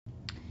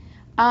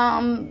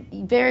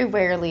Very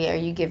rarely are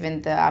you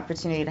given the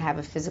opportunity to have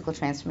a physical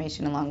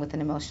transformation along with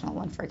an emotional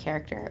one for a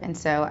character, and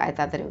so I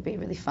thought that it would be a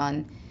really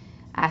fun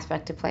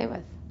aspect to play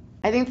with.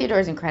 I think Theodora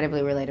is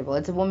incredibly relatable.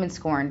 It's a woman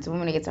scorned. It's a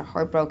woman who gets her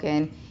heart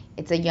broken.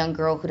 It's a young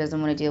girl who doesn't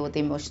want to deal with the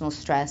emotional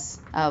stress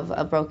of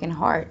a broken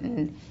heart,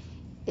 and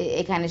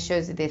it kind of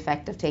shows you the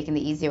effect of taking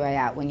the easy way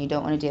out when you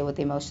don't want to deal with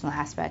the emotional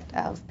aspect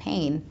of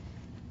pain.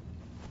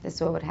 This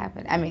is what would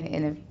happen. I mean,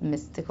 in a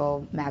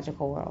mystical,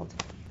 magical world.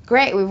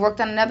 Great, we've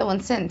worked on another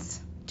one since.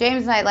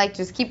 James and I like to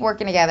just keep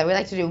working together. We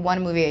like to do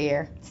one movie a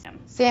year.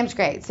 Sam's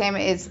great. Sam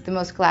is the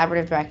most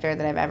collaborative director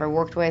that I've ever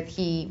worked with.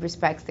 He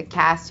respects the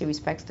cast. He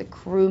respects the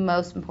crew.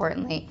 Most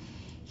importantly,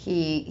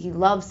 he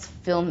loves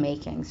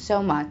filmmaking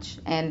so much,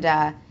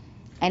 and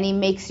he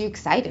makes you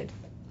excited.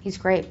 He's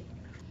great.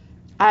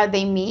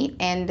 They meet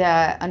and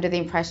under the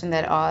impression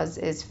that Oz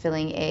is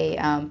filling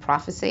a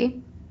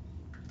prophecy,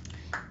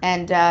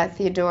 and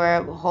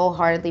Theodora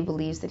wholeheartedly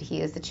believes that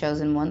he is the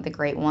chosen one, the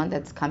great one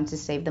that's come to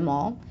save them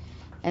all,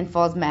 and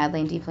falls madly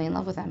and deeply in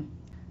love with him.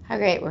 How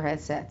great were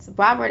his sets.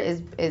 Robert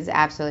is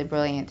absolutely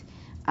brilliant.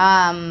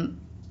 I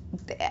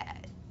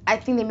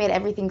think they made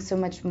everything so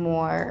much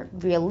more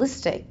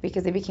realistic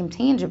because they became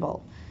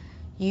tangible.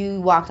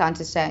 You walked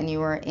onto set and you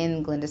were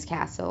in Glinda's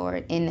castle or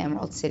in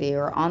Emerald City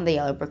or on the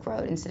Yellow Brick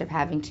Road instead of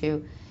having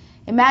to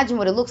imagine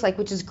what it looks like,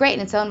 which is great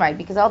in its own right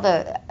because all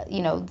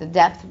the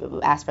depth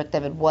aspect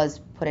of it was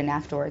put in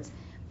afterwards.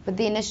 But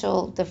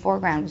the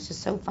foreground was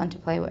just so fun to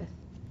play with.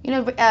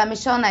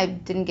 Michelle and I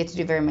didn't get to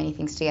do very many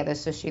things together,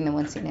 so shooting the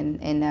one scene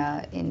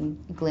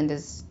in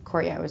Glinda's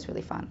courtyard was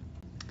really fun.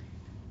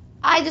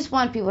 I just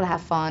want people to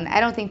have fun. I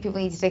don't think people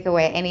need to take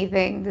away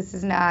anything. This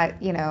is not,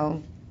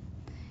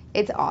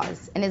 it's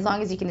Oz. And as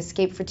long as you can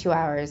escape for 2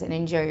 hours and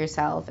enjoy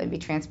yourself and be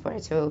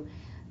transported to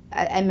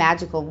a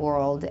magical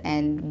world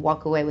and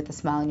walk away with a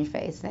smile on your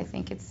face, I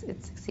think it's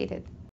succeeded.